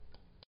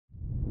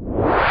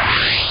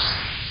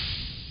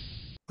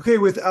Okay,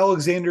 with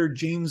Alexander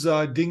James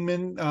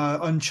Dingman,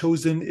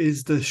 Unchosen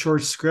is the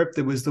short script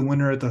that was the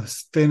winner at the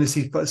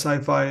Fantasy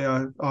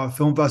Sci-Fi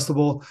Film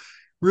Festival.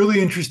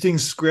 Really interesting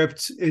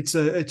script. It's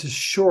a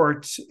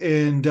short,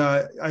 and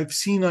I've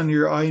seen on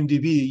your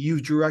IMDb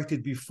you've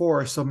directed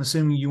before, so I'm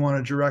assuming you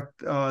want to direct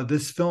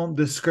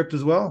this script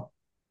as well.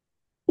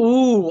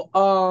 Ooh,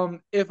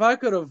 if I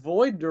could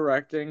avoid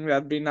directing,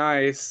 that'd be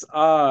nice.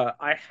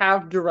 I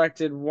have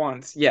directed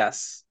once,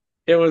 yes.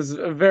 It was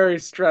a very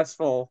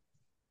stressful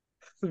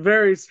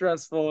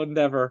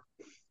endeavor.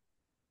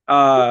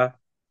 Uh,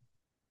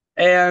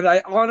 and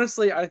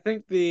I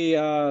think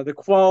the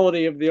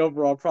quality of the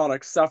overall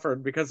product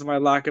suffered because of my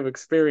lack of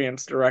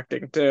experience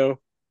directing too.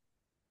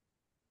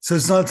 So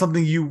it's not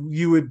something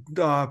you would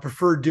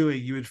prefer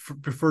doing. You would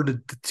prefer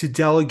to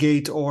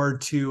delegate or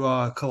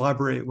to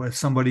collaborate with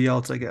somebody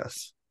else, I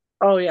guess.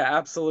 Oh yeah,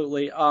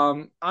 absolutely.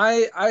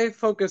 I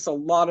focus a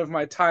lot of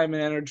my time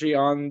and energy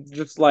on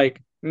just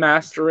like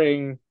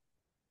mastering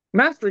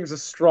is a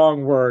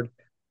strong word.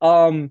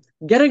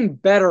 Getting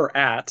better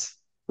at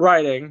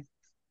writing,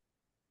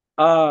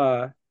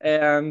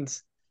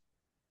 and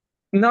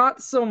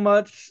not so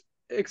much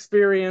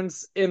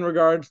experience in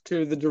regards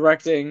to the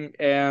directing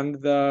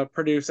and the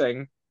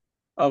producing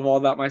of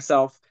all that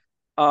myself.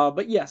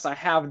 But yes, I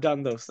have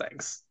done those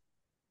things.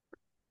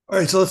 All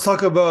right, so let's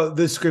talk about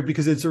this script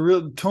because it's a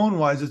real tone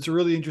wise, it's a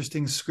really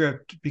interesting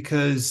script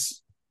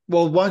because,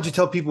 well, why don't you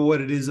tell people what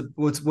it is?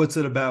 What's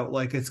it about?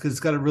 Like, it's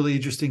got a really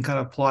interesting kind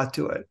of plot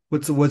to it.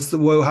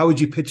 How would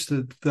you pitch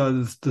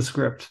the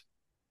script?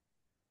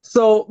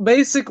 So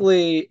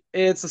basically,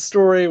 it's a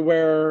story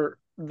where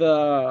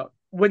the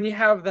when you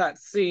have that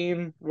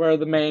scene where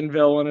the main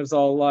villain is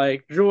all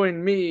like,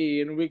 "Join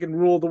me and we can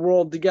rule the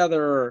world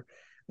together,"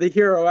 the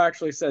hero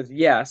actually says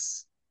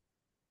yes.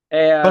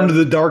 Come to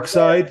the And dark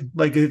side,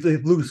 like if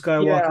Luke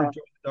Skywalker yeah, joined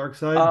the dark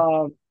side.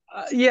 um,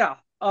 yeah,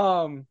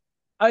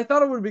 I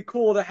thought it would be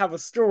cool to have a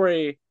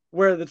story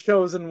where the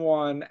chosen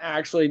one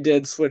actually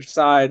did switch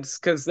sides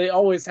because they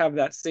always have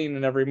that scene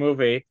in every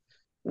movie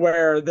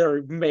where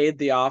they're made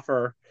the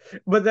offer.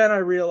 But then I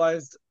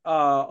realized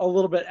a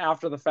little bit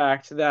after the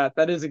fact that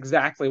that is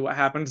exactly what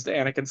happens to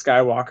Anakin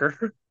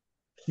Skywalker.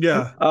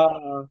 Yeah,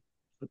 uh,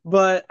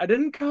 but I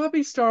didn't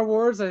copy Star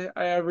Wars.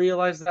 I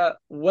realized that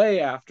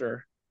way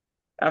after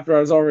I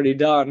was already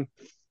done.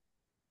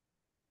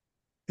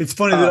 it's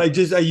funny that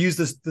Uh, I used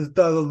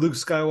the Luke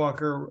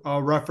Skywalker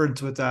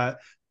reference with that.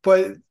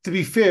 But to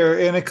be fair,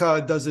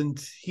 Anakin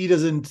doesn't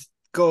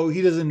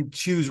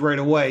choose right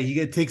away.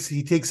 He takes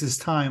his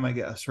time, I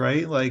guess,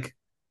 right? Like,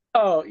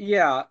 Oh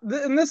yeah,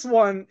 in this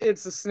one,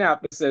 it's a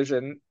snap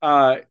decision.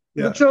 The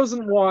yeah.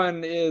 chosen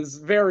one is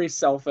very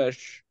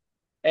selfish,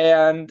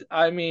 and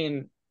I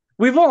mean,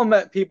 we've all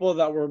met people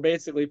that were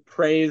basically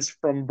praised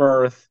from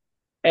birth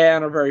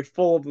and are very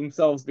full of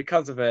themselves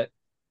because of it.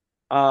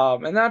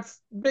 And that's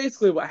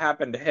basically what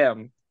happened to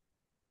him,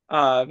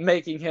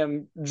 making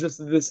him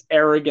just this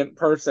arrogant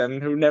person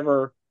who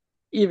never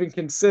even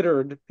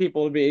considered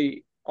people to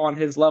be on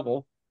his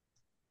level.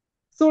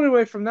 So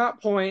anyway, from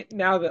that point,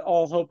 now that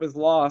all hope is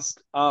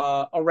lost,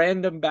 a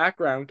random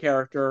background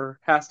character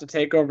has to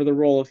take over the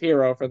role of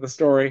hero for the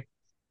story.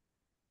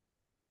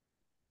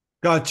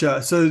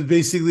 Gotcha. So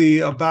basically,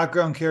 a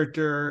background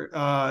character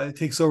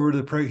takes over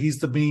he's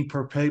the main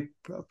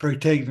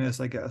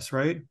protagonist, I guess,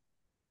 right?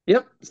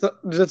 Yep, so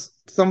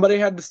just somebody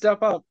had to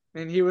step up,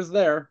 and he was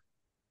there.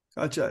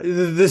 Gotcha.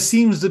 This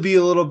seems to be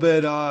a little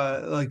bit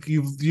like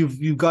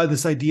you've got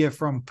this idea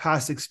from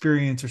past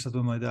experience or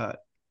something like that.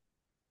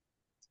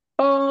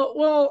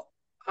 Well,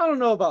 I don't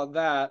know about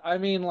that. I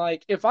mean,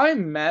 like, if I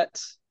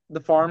met the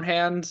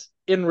farmhand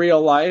in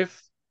real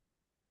life,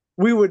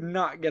 we would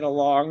not get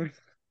along.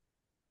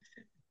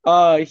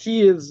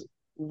 He is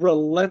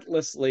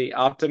relentlessly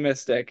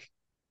optimistic,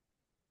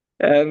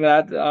 and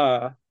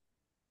that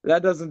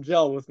doesn't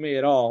gel with me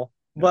at all.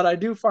 Yeah. But I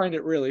do find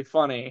it really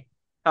funny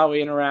how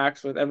he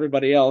interacts with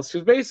everybody else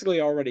who's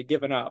basically already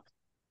given up.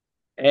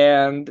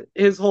 And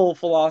his whole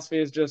philosophy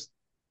is just,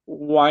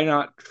 why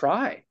not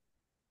try?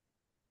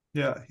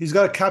 Yeah. He's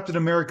got a Captain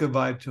America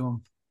vibe to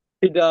him.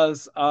 He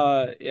does.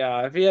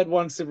 Yeah, if he had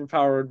one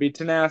superpower, it would be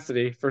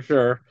tenacity for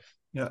sure.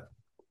 Yeah.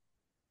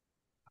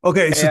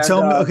 Okay, so And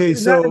tell me. Okay,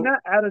 so that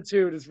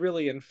attitude is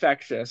really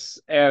infectious,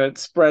 and it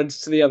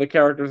spreads to the other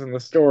characters in the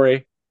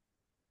story.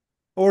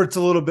 or it's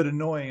a little bit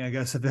annoying, I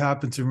guess, if it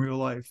happens in real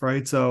life,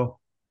 right? So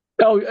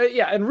Oh,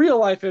 yeah, in real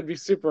life it'd be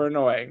super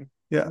annoying,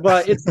 yeah.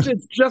 but it's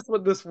just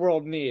what this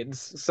world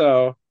needs,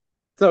 so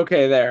it's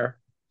okay there.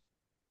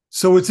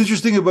 So what's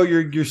interesting about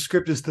your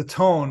script is the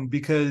tone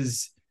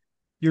because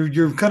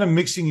you're kind of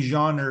mixing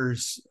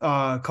genres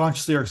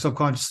consciously or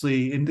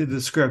subconsciously into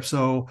the script.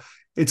 So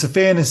it's a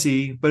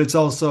fantasy, but it's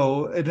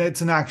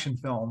an action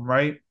film,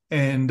 right?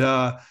 And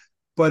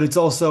but it's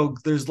also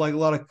there's like a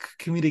lot of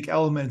comedic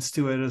elements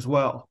to it as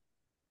well.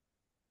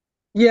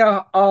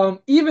 Yeah,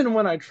 even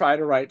when I try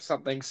to write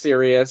something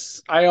serious,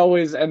 I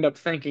always end up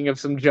thinking of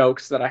some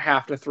jokes that I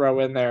have to throw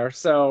in there.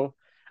 So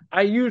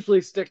I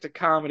usually stick to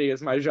comedy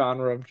as my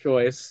genre of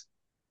choice.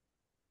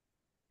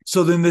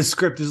 So then this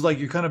script is like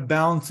you're kind of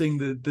balancing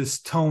this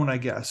tone, I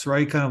guess,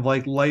 right? Kind of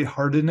like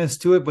lightheartedness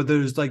to it, but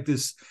there's like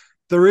this.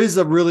 There is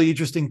a really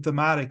interesting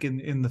thematic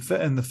in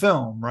the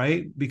film,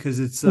 right? Because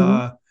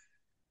Mhm.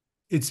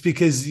 it's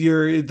because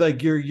you're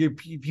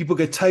people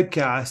get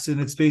typecast, and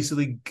it's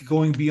basically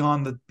going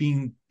beyond the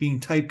being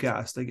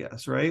typecast, I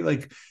guess, right?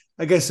 Like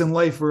I guess in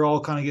life we're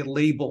all kind of get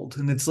labeled,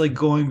 and it's like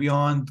going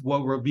beyond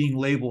what we're being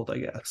labeled, I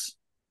guess.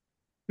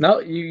 No,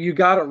 you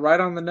got it right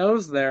on the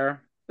nose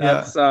there.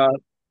 Yeah.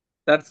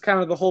 That's kind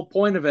of the whole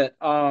point of it.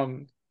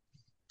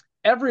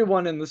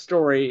 Everyone in the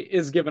story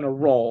is given a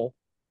role,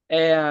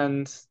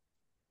 and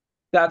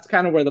that's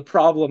kind of where the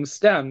problem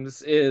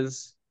stems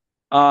is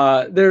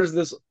there's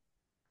this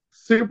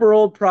super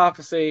old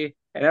prophecy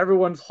and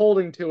everyone's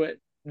holding to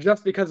it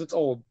just because it's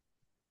old.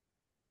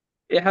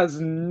 It has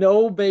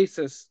no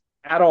basis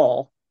at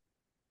all.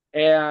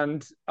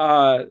 And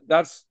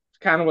that's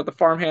kind of what the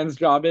farmhand's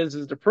job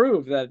is to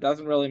prove that it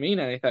doesn't really mean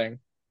anything.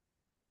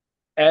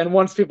 And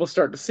once people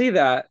start to see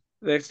that,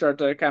 they start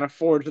to kind of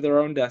forge their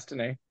own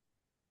destiny.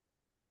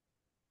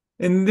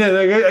 And yeah,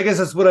 I guess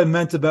that's what I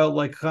meant about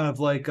like kind of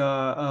like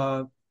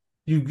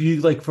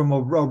you like from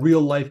a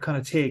real life kind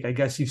of take. I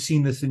guess you've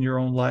seen this in your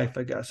own life,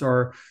 I guess,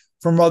 or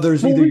from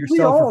others, Well, either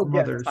we yourself or all from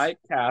get others.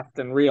 typecast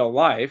in real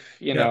life,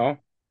 you Yeah, know.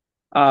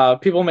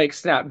 People make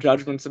snap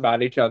judgments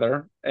about each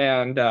other,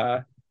 and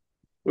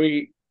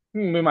we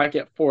might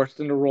get forced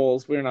into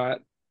roles we're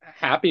not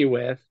happy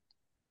with,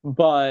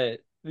 but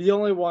the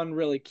only one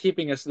really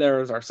keeping us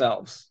there is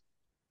ourselves,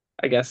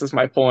 I guess is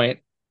my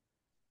point.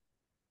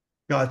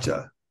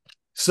 gotcha.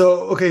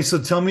 So okay,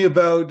 so tell me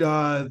about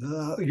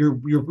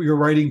your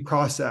writing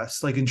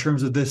process, like in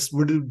terms of this.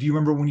 Do you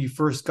remember when you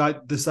first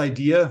got this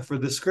idea for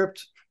this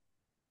script?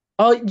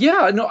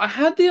 Yeah, no, I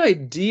had the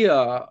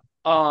idea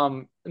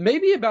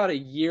maybe about a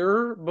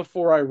year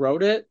before I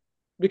wrote it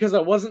because I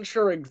wasn't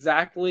sure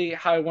exactly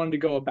how I wanted to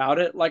go about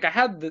it. Like I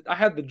had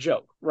the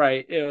joke,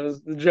 right? It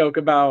was the joke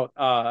about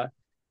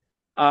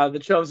the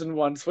chosen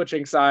one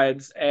switching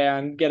sides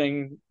and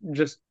getting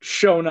just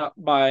shown up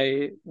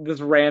by this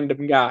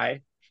random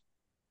guy.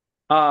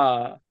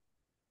 Uh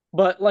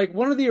but like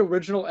one of the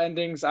original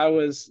endings I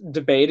was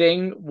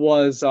debating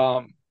was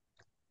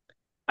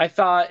I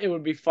thought it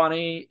would be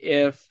funny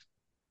if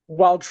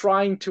while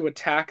trying to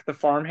attack the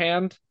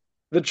farmhand,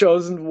 the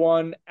chosen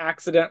one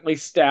accidentally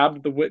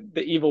stabbed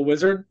the evil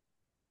wizard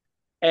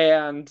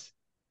and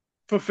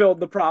fulfilled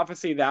the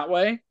prophecy that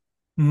way.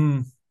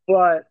 Mm,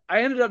 But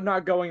I ended up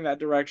not going that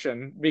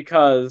direction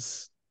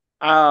because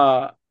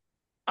uh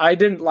I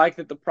didn't like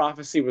that the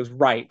prophecy was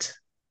right.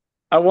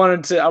 I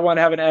want to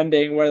have an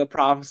ending where the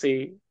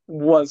prophecy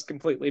was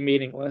completely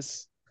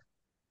meaningless.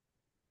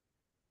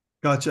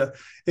 gotcha.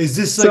 Is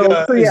this like So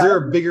a? so Is yeah, there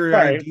a bigger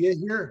sorry. idea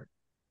here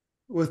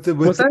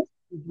What's that?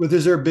 with?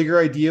 Is there a bigger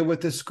idea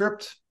with this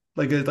script,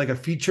 like a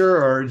feature,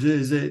 or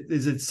is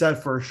it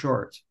set for a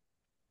short?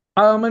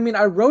 I mean,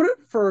 I wrote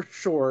it for a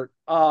short,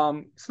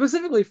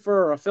 specifically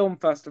for a film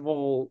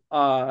festival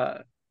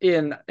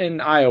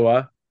in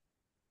Iowa.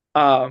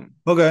 Um,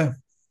 Okay.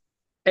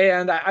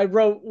 and I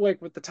wrote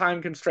like with the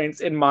time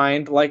constraints in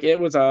mind, like it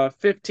was a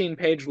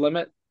 15-page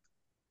limit,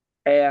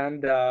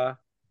 and I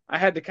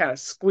had to kind of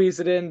squeeze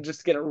it in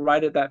just to get it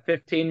right at that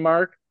 15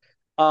 mark.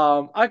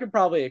 I could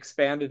probably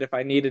expand it if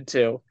I needed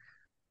to.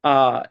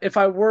 If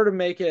I were to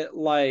make it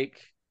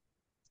like,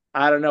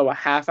 I don't know, a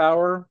half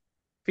hour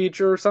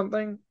feature or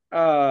something,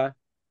 I'd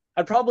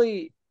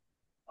probably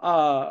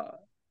uh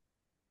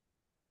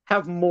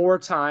have more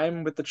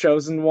time with the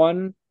chosen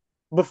one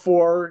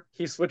before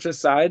he switches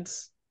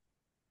sides,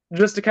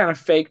 just to kind of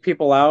fake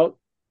people out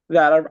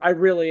that I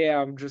really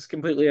am just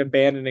completely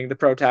abandoning the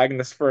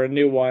protagonist for a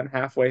new one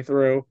halfway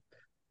through.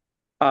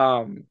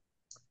 Um,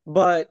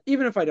 but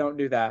even if I don't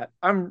do that,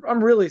 I'm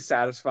really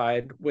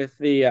satisfied with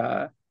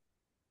the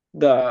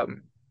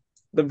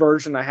the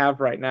version I have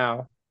right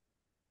now.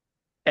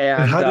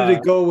 And And how did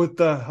it go with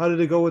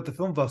the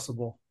film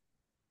festival?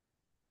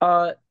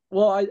 uh,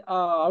 well,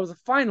 I was a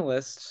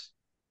finalist.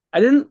 I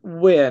didn't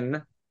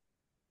win.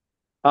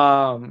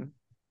 Um,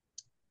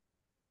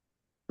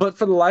 but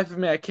for the life of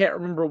me, I can't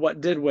remember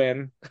what did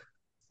win.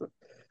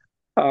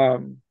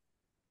 Um,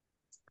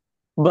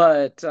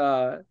 but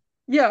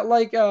yeah,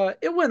 like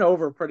it went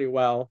over pretty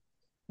well.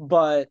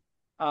 But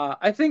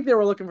I think they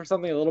were looking for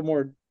something a little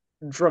more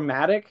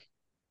dramatic.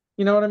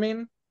 You know what I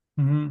mean?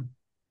 Hmm.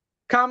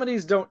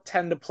 Comedies don't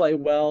tend to play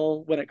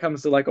well when it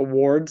comes to like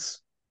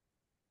awards.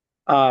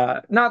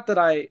 Not that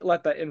I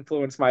let that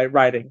influence my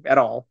writing at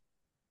all.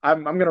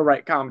 I'm gonna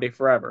write comedy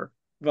forever.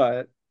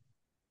 But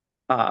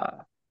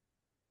uh,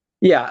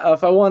 yeah,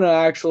 if I want to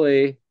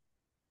actually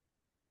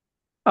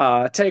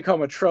take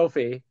home a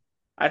trophy,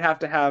 I'd have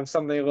to have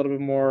something a little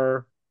bit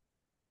more,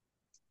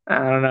 I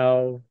don't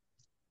know,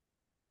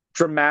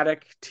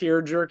 dramatic,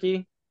 tear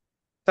jerky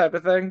type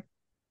of thing.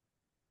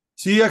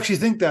 So you actually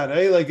think that,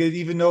 eh? Like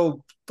even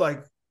though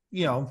like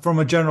from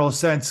a general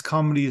sense,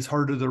 comedy is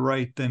harder to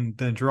write than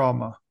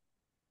drama.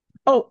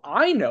 Oh,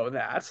 I know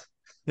that.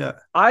 Yeah.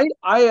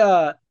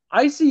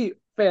 I see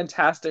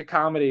fantastic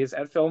comedies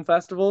at film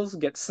festivals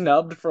get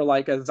snubbed for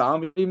like a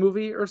zombie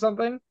movie or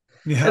something.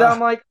 And I'm Yeah.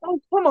 like, oh,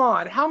 come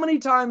on. How many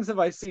times have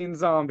I seen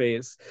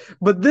zombies?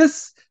 But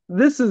this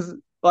is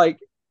like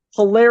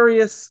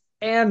hilarious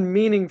and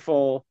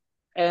meaningful,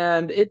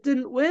 and it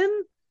didn't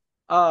win.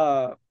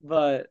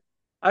 But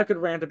I could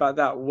rant about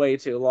that way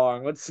too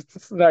long.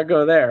 Let's not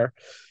go there.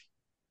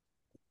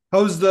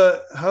 How's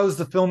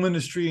the film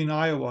industry in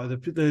Iowa?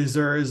 Is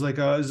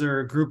there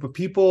a group of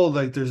people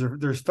like there's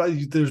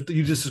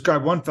you just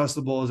described one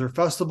festival. Is there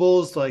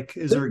festivals? Like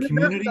is there a There's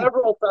community?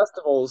 several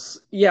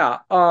festivals. Yeah.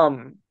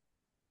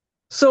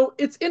 So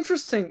it's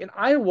interesting in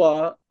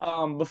Iowa.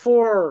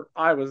 Before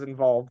I was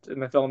involved in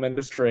the film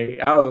industry,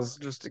 I was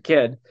just a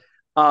kid.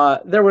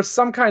 There was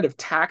some kind of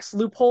tax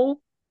loophole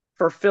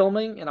for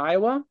filming in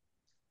Iowa,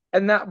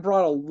 and that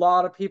brought a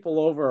lot of people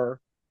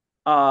over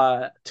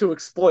to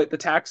exploit the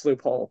tax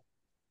loophole.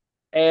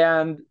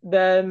 And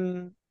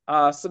then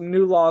some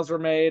new laws were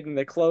made, and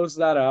they closed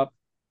that up,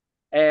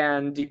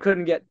 and you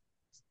couldn't get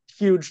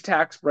huge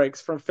tax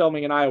breaks from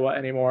filming in Iowa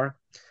anymore.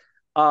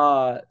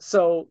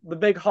 So the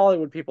big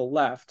Hollywood people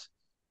left,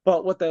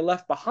 but what they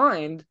left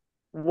behind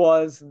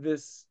was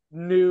this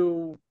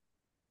new,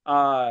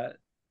 uh,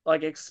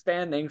 like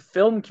expanding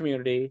film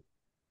community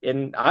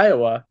in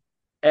Iowa,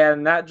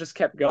 and that just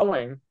kept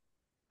going,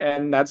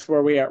 and that's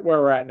where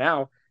we're at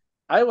now.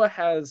 Iowa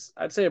has,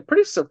 I'd say, a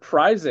pretty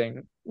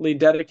surprisingly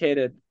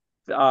dedicated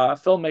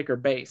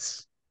filmmaker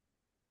base.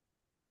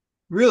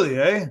 Really,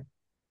 eh?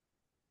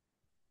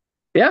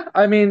 Yeah,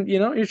 I mean,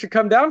 you should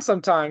come down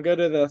sometime. Go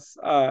to this.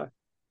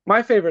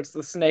 My favorite's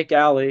the Snake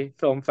Alley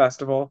Film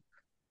Festival.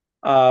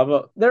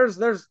 But there's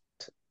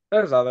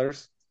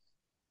others.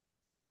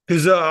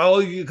 Because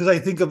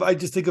I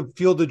just think of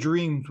Field of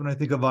Dreams when I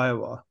think of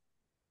Iowa.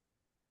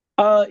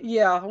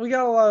 Yeah, we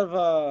got a lot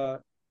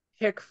of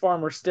hick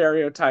farmer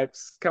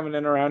stereotypes coming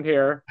in around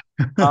here.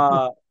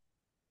 Uh,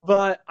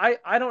 but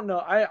I don't know.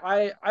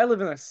 I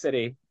live in a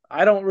city.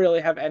 I don't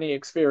really have any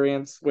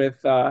experience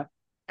with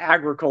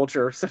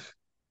agriculture. So,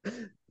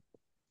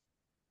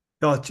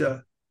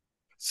 Gotcha.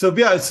 So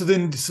yeah, so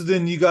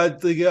then you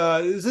got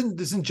the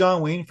isn't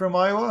John Wayne from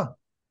Iowa?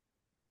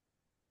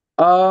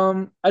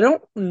 I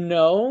don't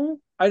know.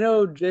 I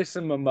know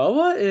Jason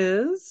Momoa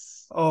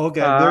is. Oh,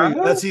 okay. There Uh, you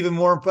go.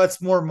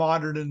 That's more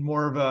modern and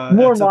more of a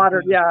More that's a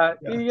modern, yeah.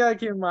 yeah, You gotta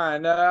keep in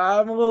mind,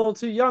 I'm a little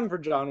too young for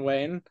John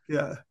Wayne.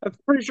 yeah. I'm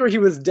pretty sure he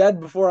was dead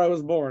before I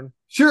was born.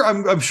 Sure,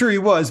 I'm sure he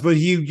was, but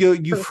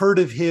you've heard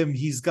of him.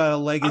 He's got a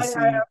I legacy.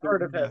 have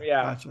heard of him, Yeah,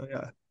 yeah. gotcha.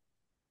 Yeah,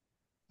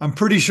 I'm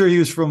pretty sure he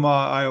was from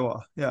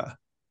Iowa. Yeah.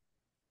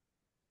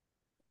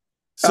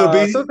 So So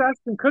ba- it's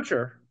Ashton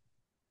Kutcher.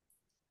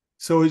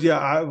 so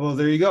yeah, well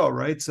there you go,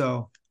 right?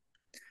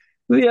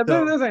 Yeah,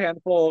 So there's a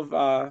handful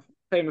of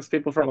famous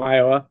people from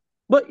Iowa.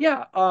 But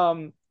yeah,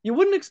 you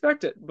wouldn't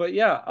expect it. But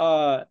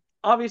yeah,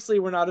 obviously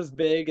we're not as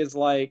big as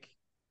like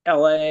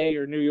LA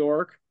or New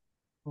York,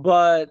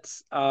 but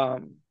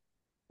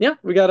yeah,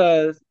 we got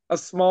a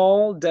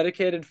small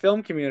dedicated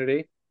film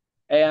community,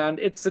 and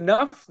it's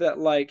enough that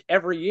like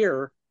every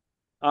year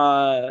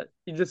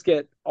you just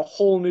get a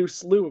whole new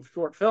slew of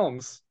short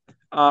films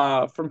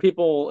from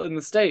people in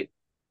the state.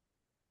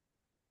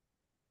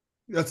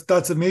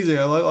 that's amazing.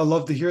 I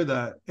love to hear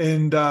that.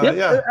 And Yep,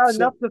 yeah,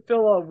 enough so to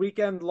fill a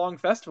weekend long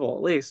festival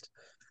at least.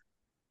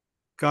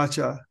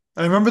 gotcha.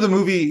 I remember the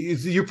movie.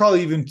 You're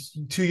probably even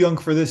too young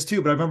for this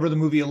too, but I remember the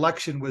movie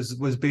Election was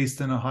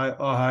based in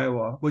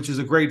Iowa, which is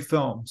a great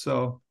film.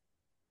 So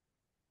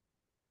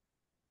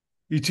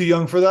you too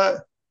young for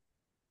that?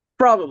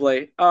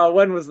 Probably.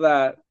 When was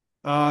that?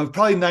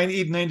 Probably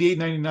 98, 98,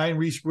 99.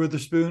 Reese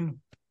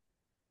Witherspoon,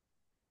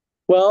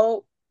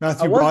 Well,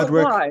 I Matthew wasn't Broderick.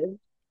 live.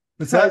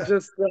 What's I that?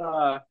 just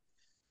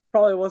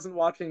probably wasn't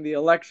watching the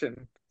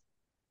election.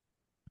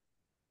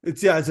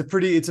 It's yeah,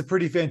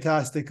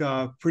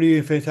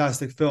 pretty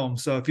fantastic film.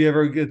 So if you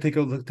ever take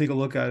a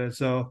look at it.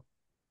 So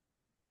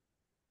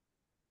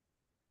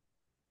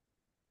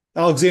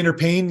Alexander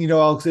Payne, you know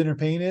who Alexander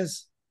Payne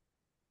is?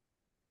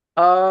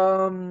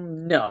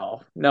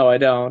 No, no, I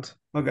don't.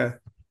 Okay.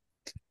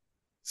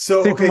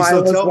 Is he from So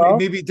Iowa as tell me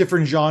well? maybe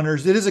different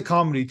genres. It is a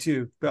comedy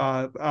too.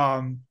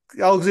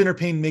 Alexander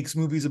Payne makes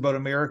movies about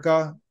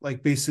America,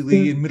 like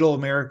basically Mm, in middle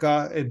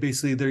America, and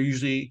basically they're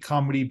usually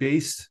comedy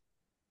based.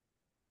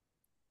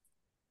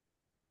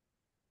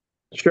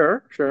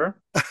 sure, sure.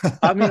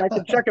 I mean, I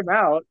could check him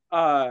out,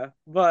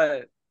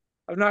 but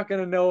I'm not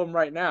gonna know him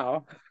right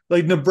now.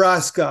 Like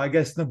Nebraska, I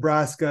guess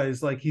Nebraska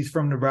is like he's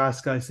from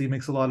Nebraska, so he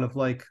makes a lot of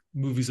like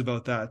movies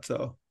about that.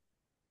 So,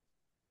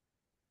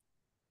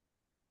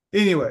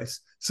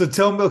 anyways, so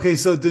tell me, okay,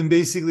 so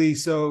basically,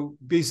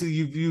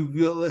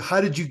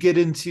 how did you get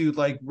into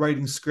like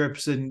writing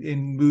scripts and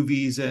in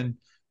movies, and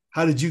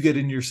how did you get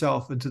in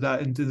yourself into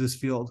this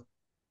field?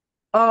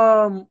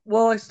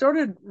 Well, I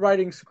started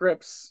writing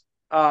scripts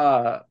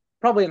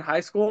probably in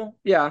high school.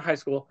 Yeah, in high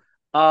school.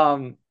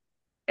 Um,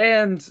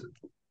 and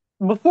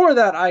before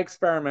that, I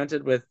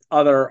experimented with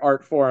other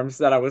art forms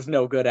that I was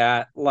no good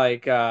at,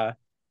 like I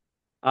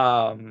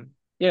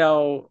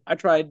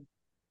tried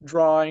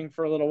drawing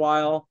for a little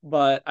while,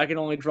 but I can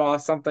only draw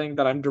something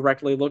that I'm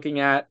directly looking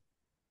at,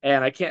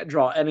 and I can't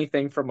draw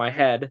anything from my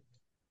head.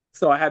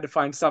 So I had to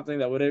find something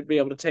that would be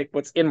able to take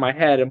what's in my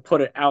head and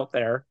put it out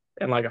there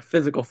in like a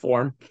physical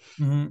form.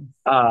 Hmm.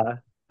 Uh,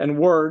 and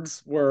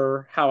words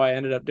were how I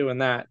ended up doing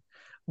that.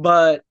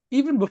 But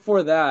even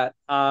before that,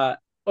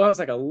 when I was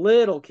like a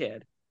little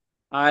kid,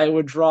 I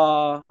would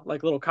draw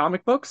like little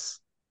comic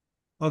books.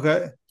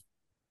 Okay.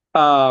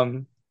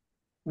 Um,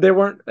 they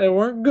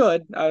weren't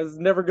good. I was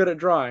never good at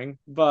drawing,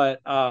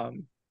 but I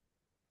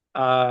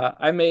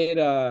made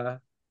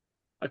a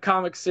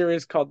comic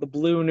series called The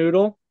Blue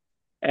Noodle,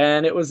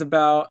 and it was a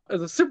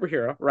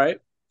superhero, right?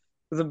 It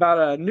was about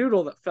a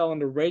noodle that fell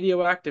into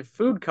radioactive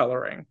food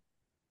coloring,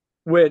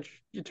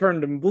 which you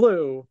turned him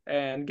blue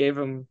and gave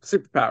him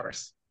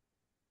superpowers.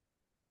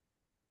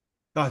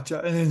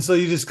 Gotcha. And then so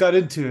you just got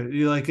into it.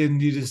 You like,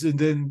 and you just, and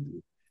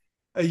then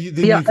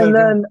Yeah, you and kind of,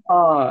 then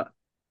I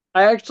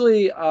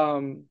actually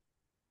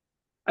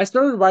I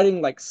started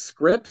writing like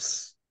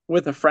scripts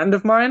with a friend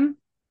of mine.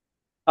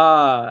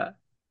 Uh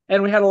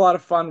and we had a lot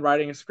of fun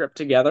writing a script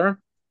together.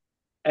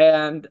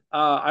 And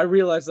I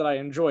realized that I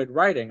enjoyed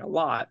writing a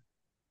lot.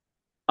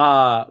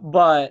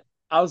 But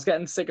I was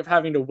getting sick of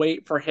having to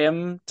wait for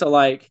him to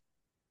like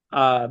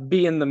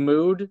be in the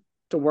mood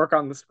to work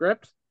on the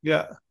script.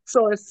 yeah.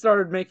 So I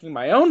started making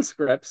my own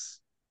scripts,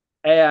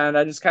 and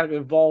I just kind of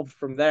evolved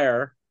from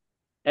there.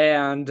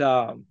 And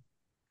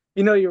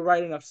you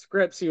write enough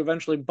scripts, you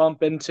eventually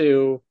bump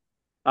into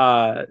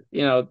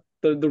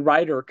the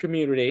writer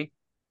community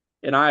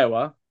in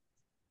Iowa.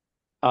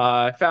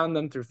 I found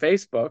them through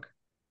Facebook,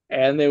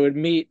 and they would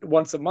meet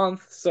once a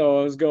month.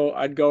 So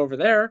I'd go over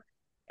there,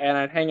 and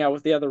I'd hang out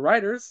with the other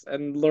writers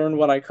and learn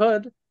what I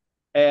could,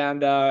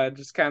 and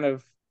just kind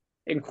of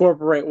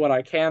incorporate what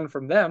I can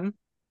from them.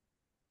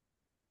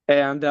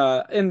 And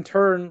in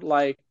turn,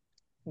 like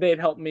they'd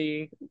help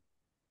me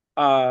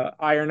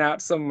iron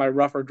out some of my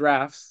rougher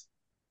drafts.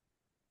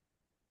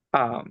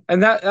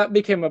 And that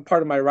became a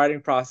part of my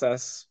writing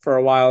process for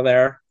a while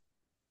there.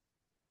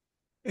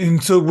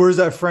 And so where's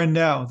that friend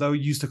now that we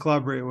used to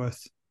collaborate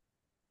with?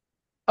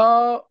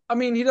 I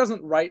mean, he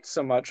doesn't write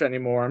so much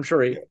anymore. I'm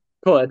sure he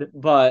could,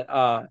 but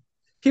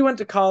he went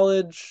to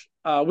college.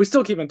 We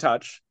still keep in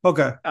touch.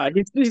 Okay.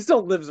 He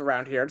still lives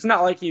around here. It's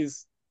not like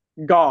he's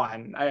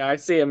gone. I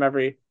see him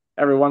every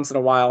once in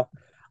a while.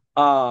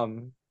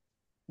 Um,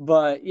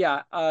 but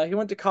yeah, he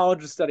went to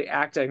college to study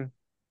acting,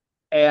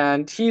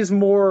 and he's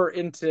more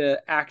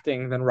into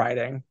acting than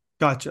writing.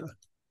 Gotcha.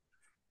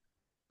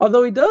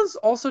 Although he does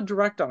also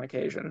direct on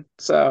occasion,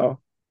 so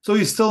So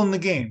he's still in the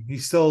game.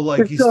 He's still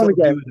like, he's he's still in still the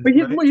game. doing it, But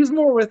right? he's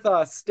more with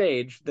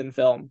stage than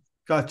film.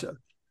 Gotcha.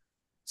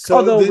 So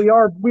Although the,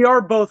 we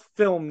are both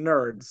film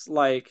nerds.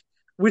 Like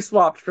we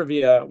swap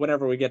trivia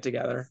whenever we get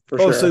together for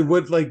oh, so sure.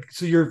 what, like,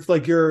 so you're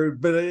like,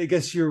 but I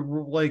guess you're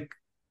like,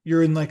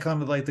 you're in like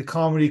kind of like the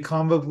comedy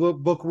comic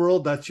book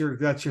world. That's your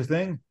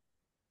thing.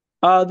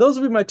 Those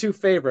would be my two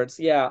favorites.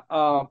 Yeah.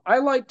 I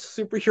liked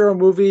superhero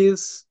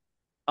movies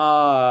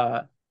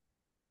uh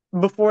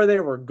before they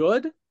were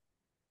good.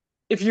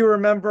 If you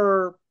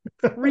remember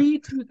pre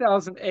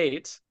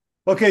 2008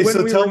 Okay, when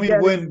so we tell were me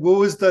getting what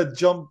was the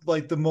jump,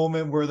 like the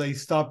moment where they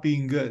stopped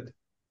being good?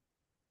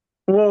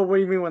 well, what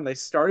do you mean when they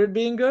started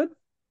being good?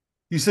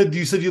 You said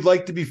you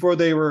liked it before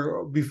they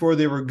were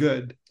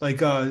good.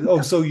 Like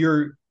oh, so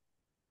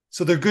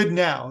they're good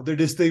now.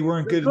 They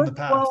weren't They're good in good. the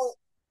past. Well,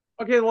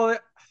 okay, well,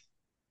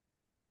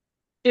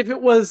 if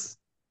it was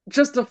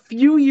just a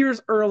few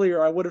years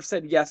earlier, I would have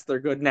said yes, they're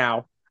good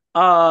now.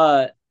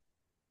 Uh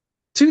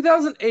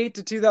 2008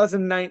 to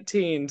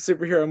 2019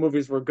 superhero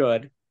movies were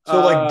good. So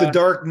like the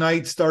Dark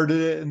Knight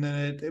started it, and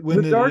then when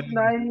The did Dark it end?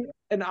 Knight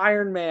and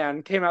Iron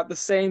Man came out the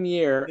same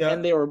year, Yeah,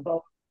 and they were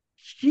both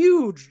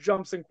huge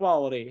jumps in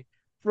quality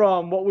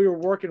from what we were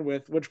working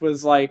with, which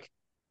was like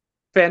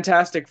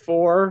Fantastic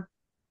Four,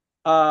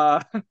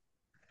 uh,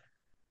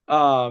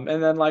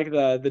 and then like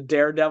the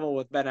Daredevil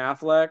with Ben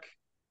Affleck.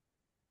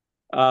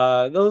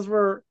 Those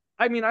were,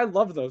 I mean, I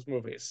love those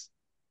movies.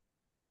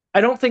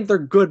 I don't think they're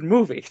good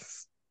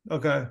movies,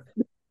 okay,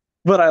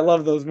 but I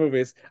love those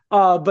movies.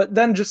 But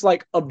then just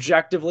like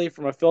objectively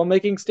from a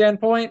filmmaking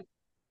standpoint,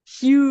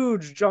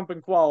 huge jump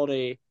in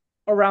quality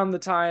around the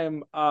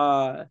time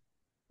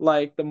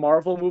like the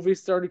Marvel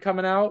movies started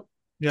coming out.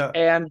 yeah,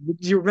 And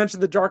you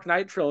mentioned the Dark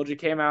Knight trilogy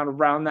came out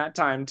around that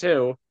time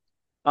too.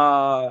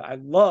 I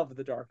love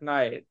the Dark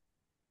Knight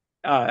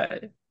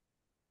because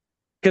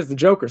the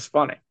Joker's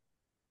funny.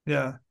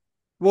 yeah.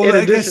 Well, In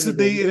I guess addition to they,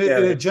 being in a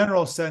scary.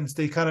 general sense,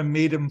 they kind of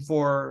made them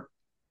for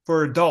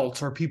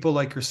adults or people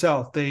like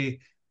yourself.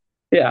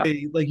 Yeah.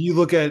 They like you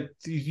look at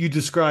you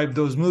described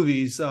those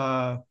movies,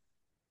 the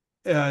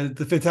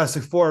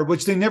Fantastic Four,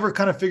 which they never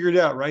kind of figured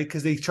out, right?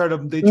 Because they try to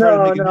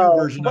No, make a new no.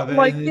 version of But it,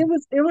 like and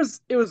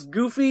it was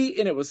goofy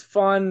and it was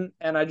fun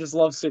and I just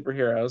love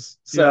superheroes.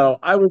 yeah, So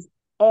I was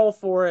all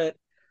for it.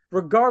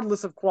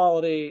 Regardless of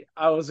quality,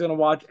 I was gonna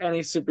watch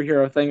any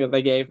superhero thing that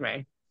they gave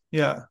me.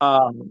 yeah,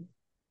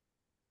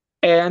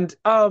 And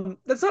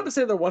that's not to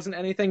say there wasn't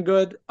anything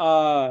good.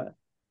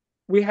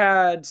 we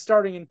had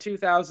starting in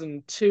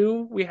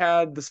 2002, we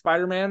had the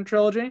Spider-Man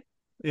trilogy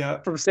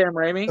Yeah. from Sam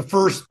The Raimi.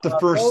 first the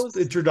first Those,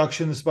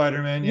 introduction to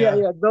Spider-Man, yeah, yeah.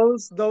 yeah,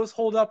 those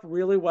hold up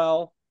really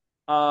well.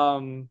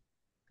 Um,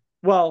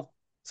 well,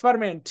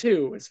 Spider-Man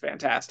 2 is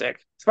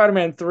fantastic.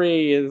 Spider-Man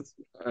 3 is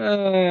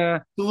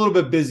It's a little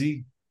bit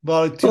busy. A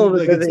lot of a too little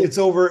bit like busy. it's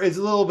a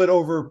little bit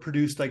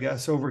overproduced, I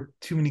guess, over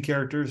too many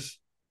characters.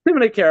 Too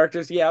many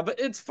characters, yeah, but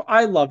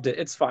I loved it.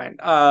 It's fine.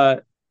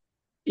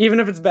 Even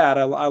if it's bad,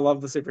 I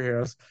love the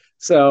superheroes.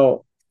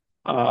 So,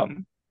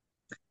 um,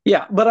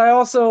 yeah, but I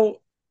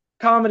also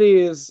comedy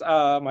is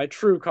my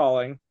true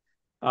calling.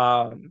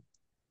 Um,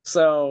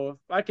 so if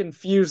I can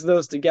fuse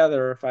those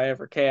together if I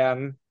ever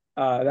can,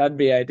 that'd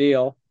be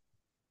ideal.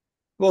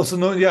 Well, so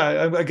no,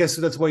 yeah, I guess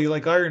that's why you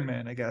like Iron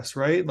Man, I guess,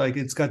 right? Like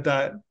it's got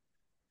that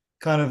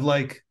kind of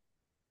like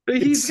But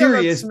it's he's got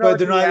that serious, but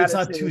they're snarky not. It's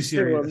not too attitude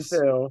to him serious.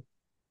 too.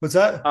 What's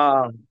that?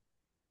 Um,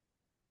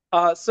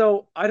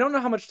 so I don't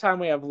know how much time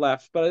we have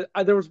left, but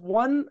there was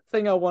one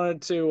thing I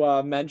wanted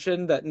to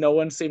mention that no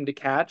one seemed to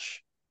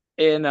catch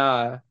in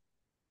the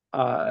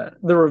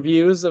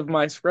reviews of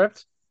my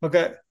script.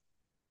 Okay,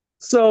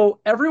 So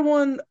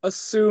everyone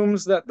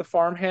assumes that the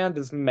farmhand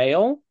is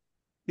male.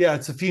 yeah,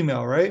 it's a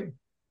female, right?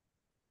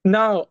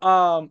 No,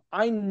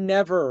 I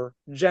never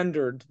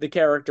gendered the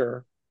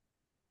character.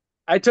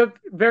 I took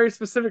very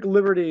specific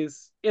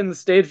liberties in the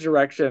stage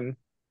direction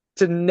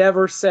to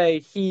never say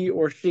he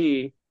or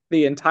she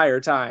the entire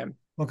time.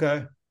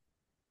 Okay,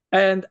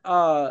 And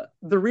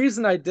the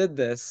reason I did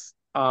this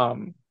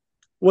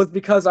was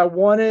because I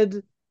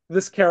wanted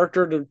this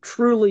character to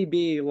truly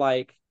be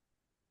like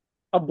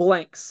a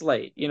blank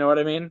slate. You know what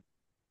I mean?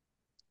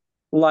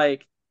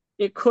 Like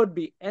it could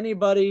be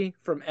anybody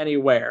from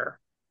anywhere.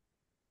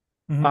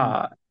 hmm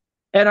Uh,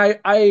 and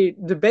I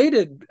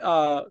debated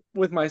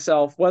with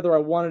myself whether I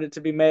wanted it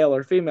to be male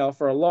or female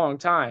for a long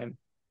time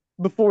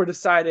before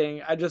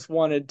deciding I just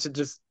wanted to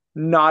just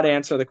not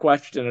answer the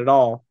question at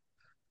all.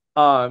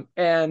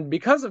 And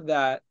because of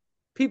that,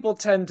 people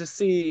tend to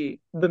see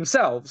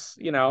themselves,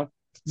 you know.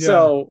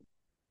 yeah, So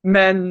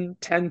men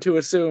tend to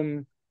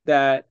assume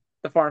that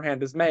the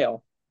farmhand is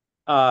male.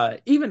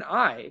 Even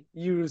I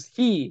use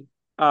him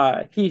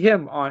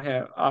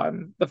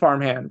on the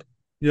farmhand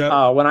yeah.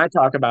 when I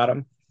talk about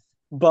him,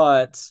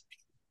 but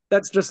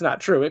that's just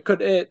not true. It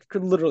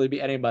could literally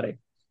be anybody.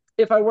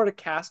 If I were to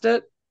cast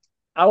it,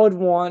 I would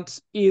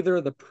want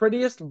either the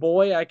prettiest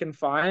boy I can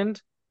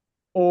find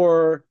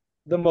or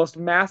the most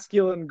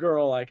masculine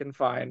girl I can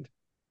find.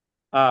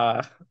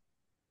 Uh,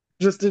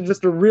 just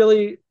to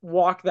really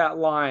walk that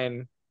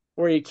line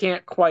where you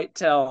can't quite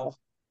tell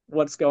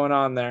what's going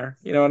on there.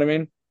 You know what I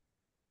mean?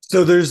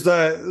 So there's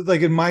the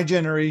like in my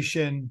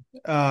generation,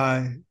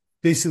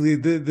 basically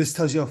this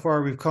tells you how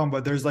far we've come.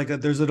 But there's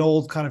an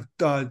old kind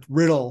of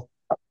riddle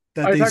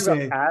that Are you they talking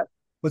about say. Pat?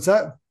 What's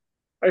that?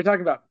 Are you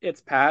talking about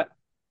it's Pat?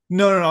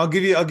 No, no, no. I'll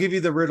give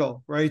you the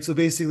riddle, right? So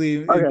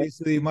Okay.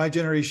 basically, my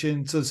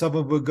generation. So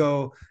someone would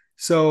go.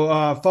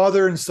 So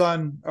father and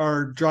son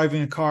are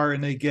driving a car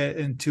and they get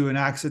into an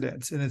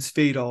accident and it's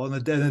fatal and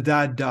the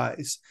dad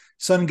dies.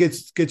 Son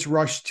gets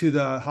rushed to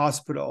the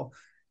hospital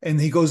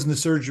and he goes into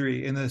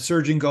surgery and the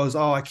surgeon goes,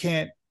 "Oh, I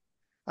can't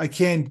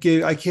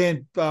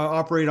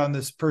operate on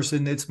this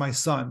person. It's my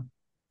son.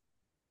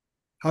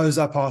 How is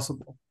that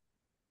possible?"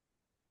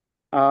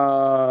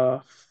 Uh,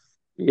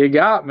 you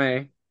got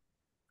me.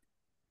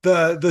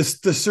 The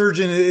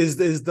surgeon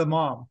is the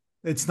mom.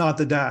 It's not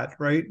the dad,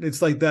 right?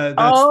 It's like that.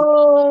 That's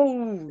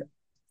Oh,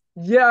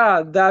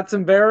 yeah, that's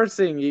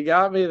embarrassing. You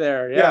got me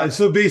there. Yeah. Yeah.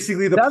 So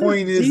basically, the That is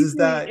point is deeply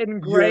that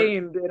you're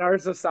ingrained in our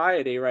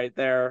society right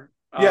there.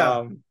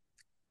 yeah.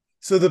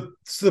 So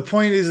the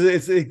point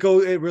is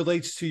it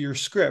relates to your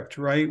script,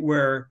 right?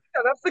 Where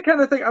Yeah, that's the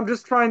kind of thing I'm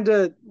just trying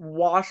to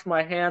wash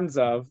my hands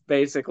of,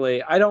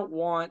 basically. I don't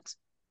want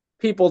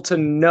people to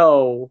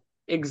know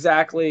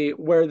exactly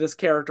where this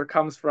character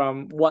comes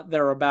from, what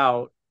they're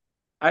about.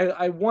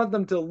 I want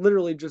them to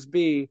literally just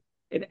be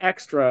an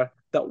extra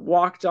that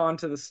walked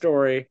onto the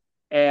story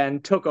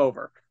and took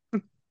over.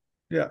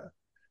 yeah.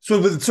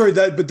 So but sorry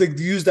that but to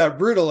use that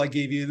riddle I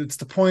gave you, it's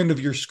the point of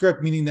your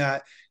script, meaning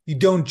that you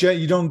don't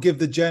give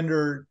the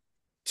gender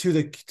to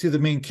the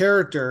main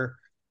character.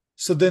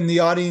 So then the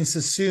audience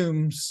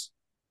assumes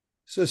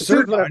so a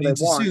Assumes certain whatever they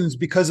audience want. assumes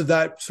because of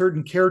that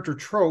certain character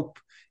trope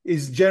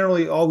is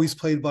generally always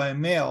played by a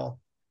male.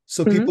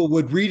 So Mhm. people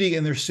would read it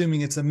and they're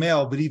assuming it's a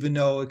male, but even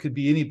though it could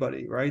be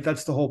anybody, right?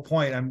 That's the whole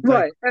point. I'm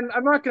like, Right. And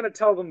I'm not going to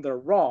tell them they're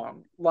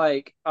wrong.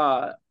 Like,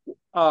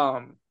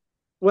 um,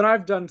 when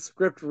I've done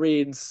script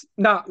reads,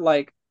 not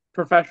like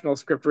professional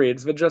script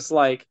reads, but just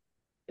like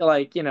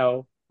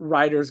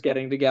writers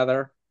getting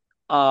together,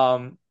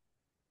 um,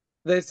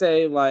 they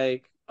say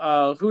like,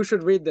 who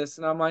should read this?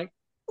 And I'm like,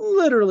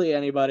 literally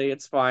anybody.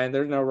 It's fine.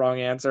 There's no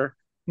wrong answer.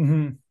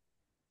 mm-hmm,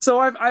 So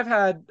I've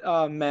had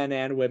men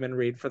and women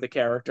read for the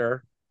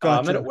character,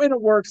 gotcha. and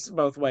it works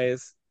both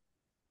ways.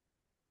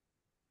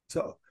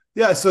 So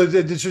yeah, so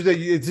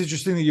it's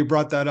interesting that you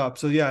brought that up.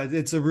 So yeah,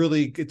 it's a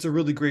really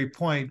great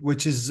point,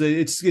 which is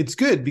it's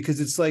good because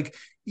it's like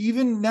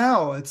even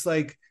now it's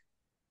like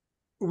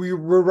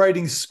we're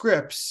writing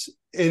scripts,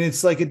 and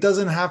it's like it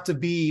doesn't have to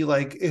be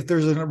like if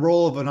there's a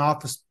role of an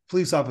office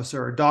police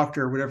officer or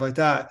doctor or whatever like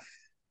that.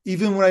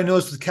 Even what I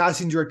noticed with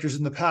casting directors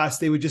in the past,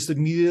 they would just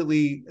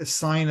immediately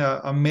assign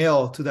a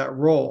male to that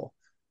role,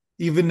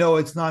 even though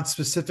it's not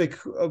specific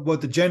of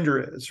what the gender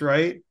is,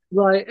 right?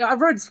 Right.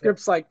 I've read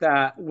scripts like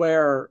that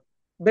where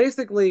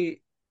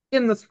basically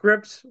in the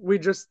script we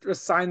just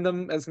assign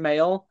them as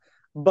male,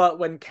 but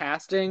when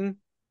casting,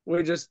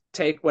 we just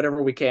take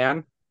whatever we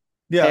can.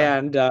 Yeah,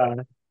 And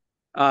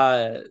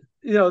uh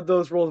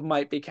those roles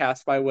might be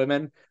cast by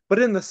women, but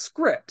in the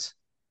script,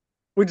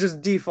 we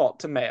just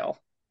default to male.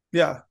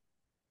 yeah.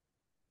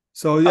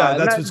 So yeah,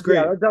 And that's that what's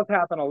yeah, great. that does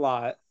happen a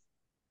lot.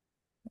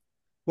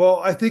 Well,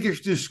 I think your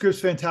script's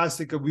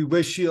fantastic. We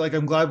wish you like.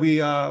 I'm glad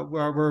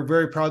we're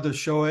very proud to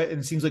show it, and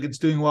it seems like it's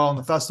doing well on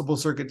the festival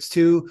circuits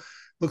too.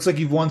 Looks like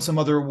you've won some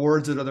other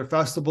awards at other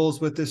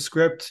festivals with this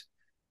script.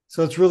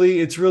 So it's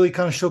really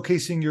kind of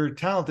showcasing your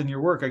talent and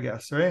your work, I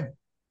guess, right?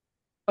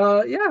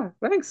 Yeah,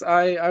 thanks.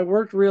 I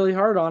worked really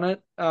hard on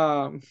it.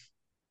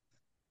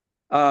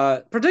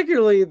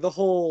 Particularly the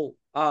whole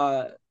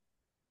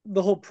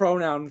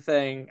pronoun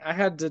thing. I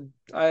had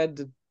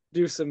to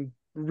do some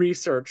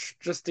research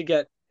just to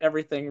get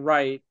everything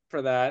right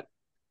for that.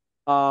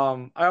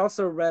 I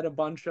also read a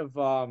bunch of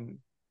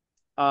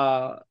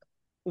uh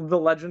the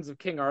Legends of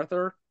King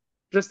Arthur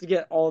just to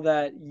get all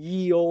that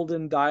ye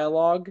olden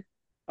dialogue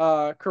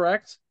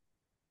correct.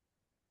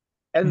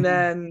 And Mhm.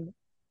 then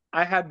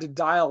I had to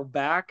dial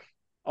back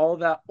all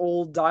that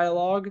old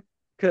dialogue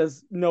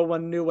because no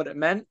one knew what it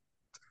meant.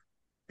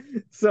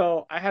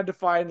 So I had to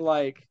find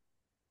like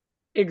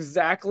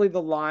exactly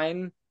the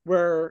line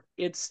where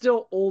it's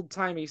still old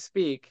timey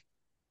speak,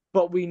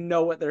 but we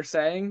know what they're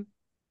saying.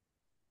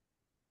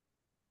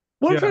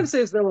 What I'm trying Yeah, to say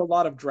is there were a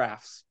lot of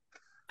drafts.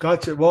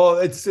 gotcha. Well,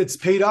 it's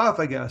paid off,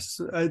 I guess,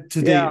 to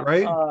date, Yeah,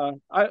 right?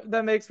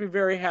 that makes me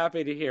very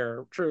happy to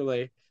hear.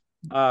 Truly,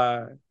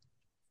 a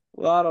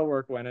lot of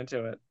work went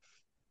into it.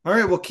 All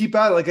right, well, keep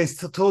at it. Like I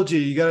still told you,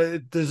 you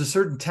gotta. There's a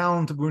certain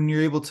talent when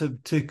you're able to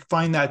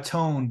find that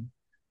tone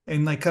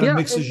and like kind of Yeah,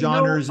 mix the and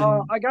genres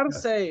and I gotta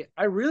yeah, say,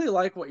 I really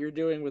like what you're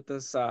doing with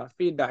this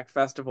feedback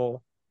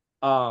festival.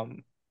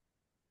 Um,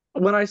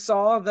 when I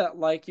saw that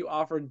like you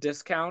offered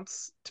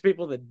discounts to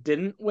people that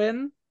didn't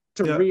win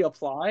to yeah.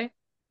 reapply,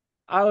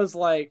 I was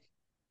like,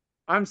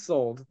 I'm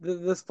sold.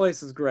 This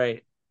place is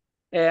great.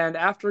 And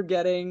after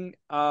getting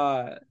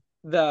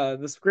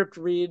the script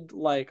read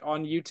like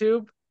on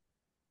YouTube,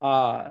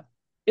 uh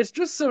it's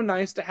just so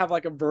nice to have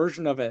like a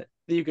version of it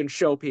that you can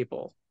show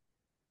people.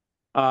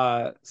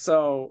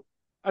 So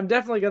I'm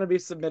definitely going to be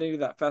submitting to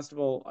that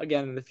festival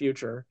again in the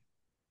future.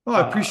 Oh,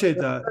 I appreciate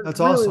I that. That's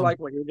really awesome. like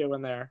what you're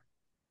doing there.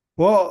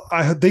 Well,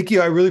 I thank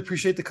you. I really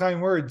appreciate the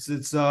kind words.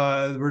 It's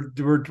we're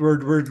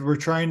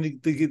trying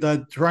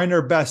trying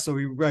our best. So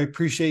I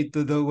appreciate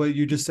the what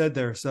you just said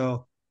there.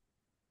 So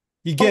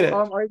you get Oh, it.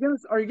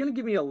 are you gonna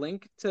give me a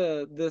link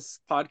to this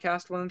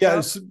podcast when it's Yeah.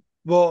 up?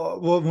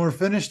 When we're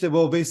finished,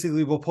 we'll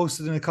post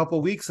it in a couple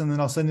of weeks, and then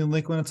I'll send you the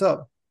link when it's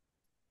up.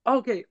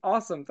 Okay,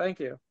 awesome. Thank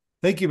you.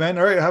 Thank you, man.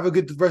 All right. Have a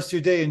good rest of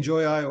your day.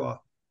 Enjoy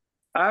Iowa.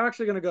 I'm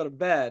actually gonna go to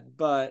bed,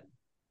 but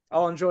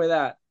I'll enjoy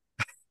that.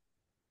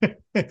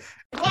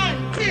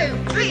 1, 2,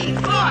 3,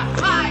 4,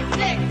 5,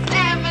 6,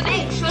 7,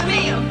 8,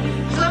 schlemiel,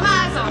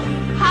 schlemazel,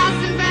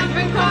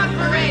 Hasenpfeffer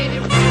Incorporated.